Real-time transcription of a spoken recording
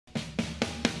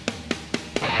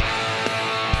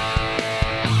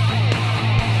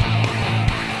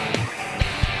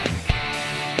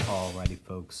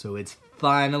So it's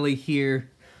finally here.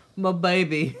 My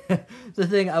baby. The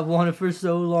thing I've wanted for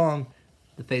so long.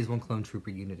 The Phase 1 Clone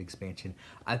Trooper unit expansion.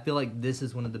 I feel like this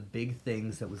is one of the big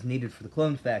things that was needed for the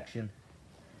clone faction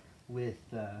with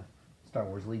Star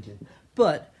Wars Legion.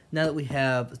 But now that we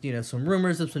have, you know, some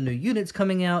rumors of some new units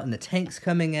coming out and the tanks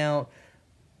coming out,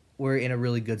 we're in a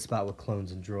really good spot with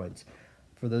clones and droids.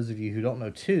 For those of you who don't know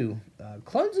too,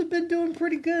 clones have been doing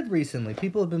pretty good recently.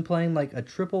 People have been playing like a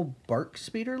triple bark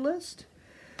speeder list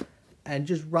and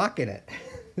just rocking it.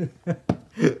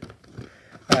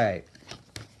 Alright,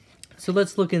 so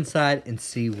let's look inside and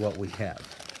see what we have.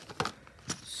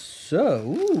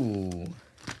 So,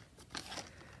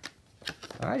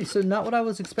 alrighty, so not what I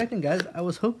was expecting, guys. I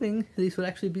was hoping these would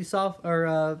actually be soft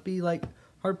or be like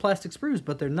hard plastic sprues,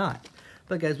 but they're not.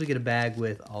 But guys, we get a bag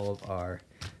with all of our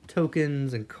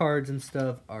tokens and cards and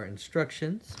stuff, our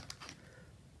instructions,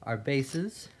 our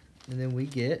bases, and then we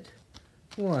get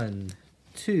 1,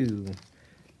 2,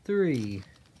 3,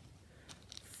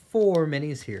 4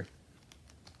 minis here.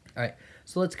 Alright,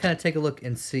 so let's kind of take a look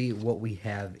and see what we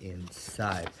have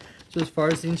inside. So as far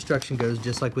as the instruction goes,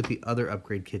 just like with the other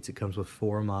upgrade kits, it comes with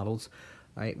 4 models.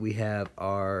 Alright, we have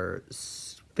our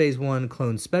Phase 1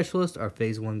 Clone Specialist, our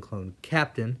Phase 1 Clone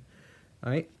Captain.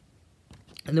 Alright,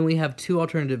 and then we have 2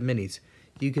 alternative minis.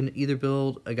 You can either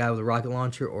build a guy with a rocket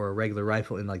launcher or a regular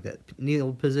rifle in like that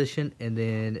kneel position, and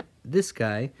then this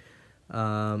guy,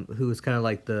 who is kind of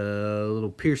like the little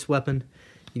pierce weapon,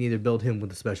 you can either build him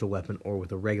with a special weapon or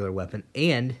with a regular weapon,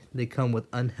 and they come with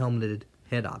unhelmeted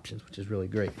head options, which is really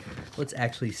great. Let's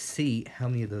actually see how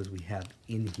many of those we have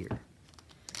in here.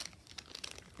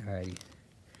 Alrighty.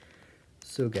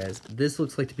 So guys, this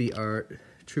looks like to be our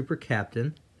Trooper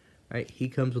Captain. Alright, he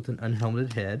comes with an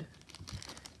unhelmeted head.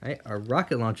 Alright, our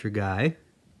rocket launcher guy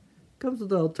comes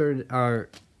with our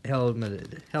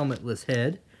helmetless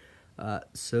head.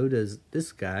 So does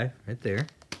this guy right there.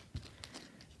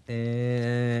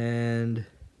 And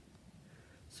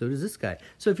so does this guy.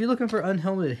 So if you're looking for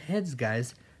unhelmeted heads,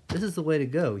 guys, this is the way to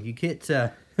go. You get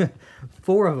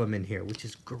 4 of them in here, which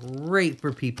is great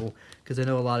for people, because I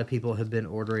know a lot of people have been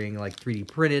ordering like 3D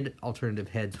printed alternative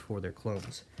heads for their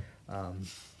clones.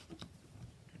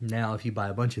 Now, if you buy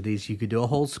a bunch of these, you could do a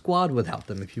whole squad without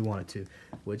them if you wanted to,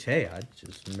 which, hey, I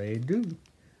just may do.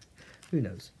 Who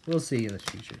knows? We'll see in the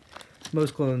future.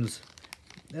 Most clones,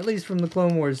 at least from the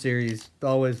Clone Wars series,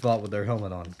 always fought with their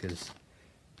helmet on, because,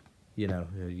 you know,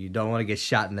 you don't want to get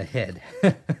shot in the head.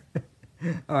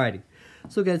 Alrighty.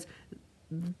 So, guys,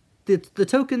 the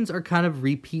tokens are kind of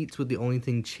repeats, with the only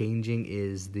thing changing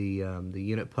is the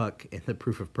unit puck and the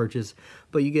proof of purchase,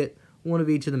 but you get 1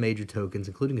 of each of the major tokens,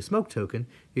 including a smoke token,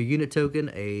 your unit token,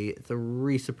 a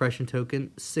 3 suppression token,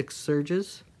 6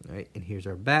 surges. Alright, and here's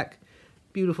our back.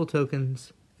 Beautiful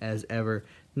tokens, as ever.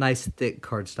 Nice thick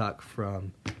cardstock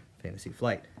from Fantasy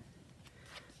Flight.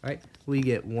 Alright, we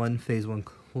get 1 Phase 1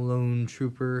 Clone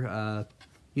Trooper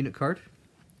unit card.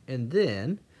 And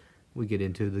then we get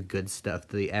into the good stuff,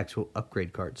 the actual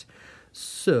upgrade cards.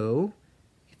 So,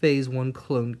 Phase 1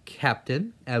 Clone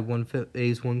Captain. Add 1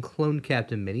 Phase 1 Clone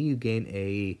Captain mini. You gain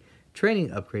a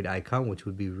training upgrade icon, which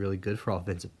would be really good for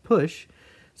offensive push.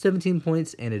 17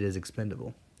 points, and it is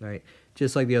expendable. Alright,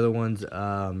 just like the other ones,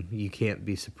 you can't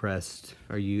be suppressed,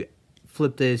 or you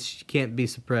flip this, you can't be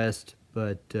suppressed,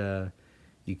 but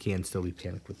you can still be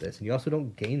panicked with this. And you also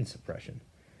don't gain suppression.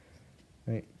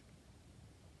 Right?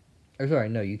 Or sorry,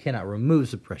 no, you cannot remove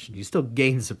suppression. You still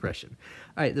gain suppression.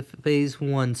 Alright, the Phase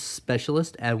 1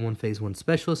 Specialist. Add 1 Phase 1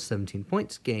 Specialist, 17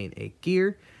 points, gain a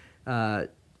gear. And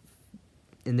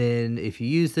then if you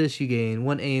use this, you gain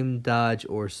 1 aim, dodge,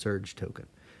 or surge token.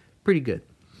 Pretty good.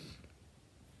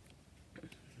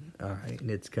 Alright,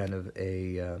 and it's kind of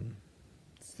a,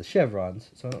 it's the chevrons,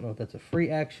 so I don't know if that's a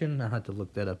free action. I'll have to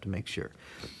look that up to make sure.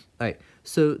 Alright,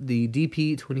 so the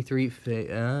DP-23,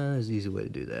 there's an easy way to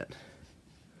do that.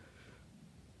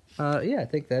 Yeah, I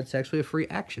think that's actually a free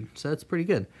action, so that's pretty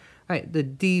good. Alright, the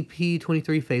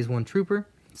DP-23 Phase 1 Trooper,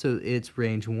 so it's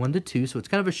range 1 to 2, so it's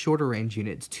kind of a shorter range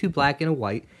unit. It's 2 black and a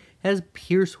white. It has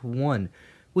Pierce 1,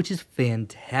 which is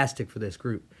fantastic for this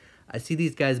group. I see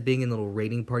these guys being in little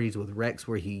raiding parties with Rex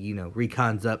where he, you know,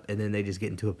 recons up and then they just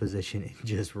get into a position and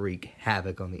just wreak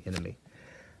havoc on the enemy.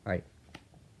 Alright,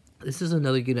 this is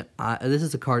another unit. This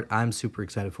is a card I'm super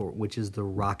excited for, which is the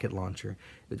Rocket Launcher.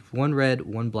 It's 1 red,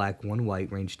 1 black, 1 white,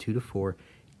 range 2 to 4.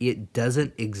 It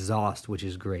doesn't exhaust, which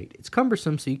is great. It's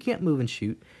cumbersome, so you can't move and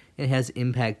shoot. And it has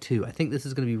impact too. I think this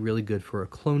is going to be really good for a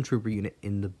Clone Trooper unit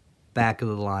in the back of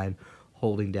the line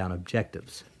holding down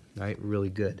objectives. Alright, really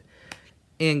good.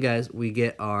 And guys, we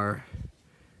get our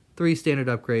 3 standard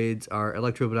upgrades, our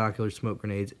electro binocular smoke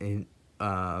grenades, and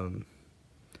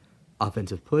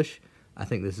offensive push. I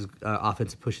think this is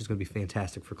offensive push is going to be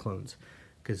fantastic for clones,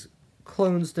 because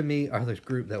clones to me are the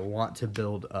group that want to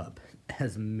build up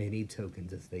as many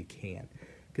tokens as they can,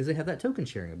 because they have that token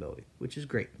sharing ability, which is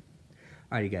great.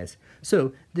 Alrighty guys,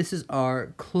 so this is our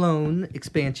clone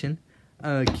expansion.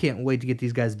 Can't wait to get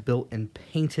these guys built and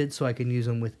painted so I can use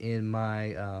them within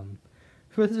my,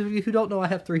 for those of you who don't know, I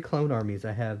have 3 clone armies.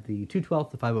 I have the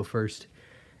 212th, the 501st,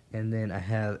 and then I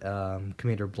have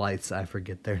Commander Blyth's, I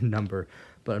forget their number,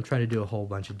 but I'm trying to do a whole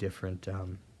bunch of different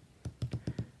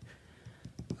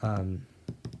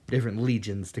different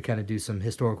legions to kind of do some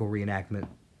historical reenactment,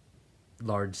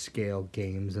 large-scale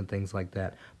games and things like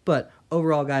that. But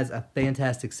overall, guys, a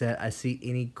fantastic set. I see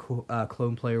any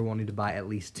clone player wanting to buy at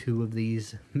least 2 of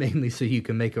these, mainly so you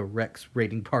can make a Rex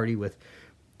raiding party with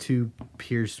 2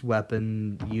 pierced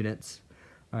weapon units.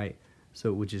 All right,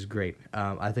 so which is great.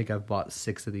 I think I've bought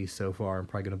 6 of these so far. I'm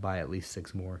probably going to buy at least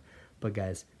 6 more. But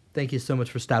guys, thank you so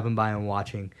much for stopping by and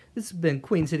watching. This has been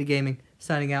Queen City Gaming,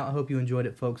 signing out. I hope you enjoyed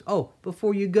it, folks. Oh,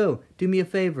 before you go, do me a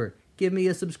favor. Give me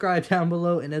a subscribe down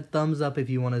below and a thumbs up if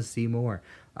you want to see more.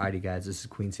 Alrighty, guys, this is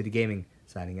Queen City Gaming,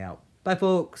 signing out. Bye,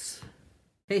 folks.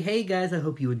 Hey, guys, I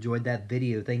hope you enjoyed that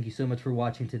video. Thank you so much for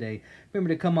watching today.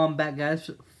 Remember to come on back,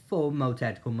 guys, for Mo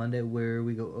Tactical Monday, where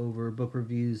we go over book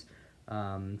reviews,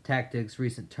 tactics,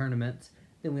 recent tournaments.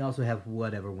 Then we also have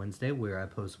Whatever Wednesday, where I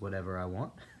post whatever I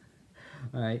want.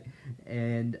 Alright,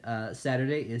 and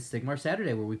Saturday is Sigmar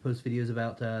Saturday, where we post videos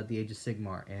about the Age of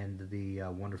Sigmar and the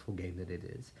wonderful game that it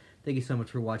is. Thank you so much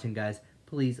for watching, guys.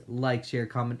 Please like, share,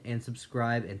 comment, and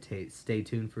subscribe, and stay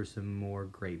tuned for some more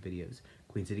great videos.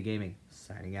 Queen City Gaming,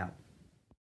 signing out.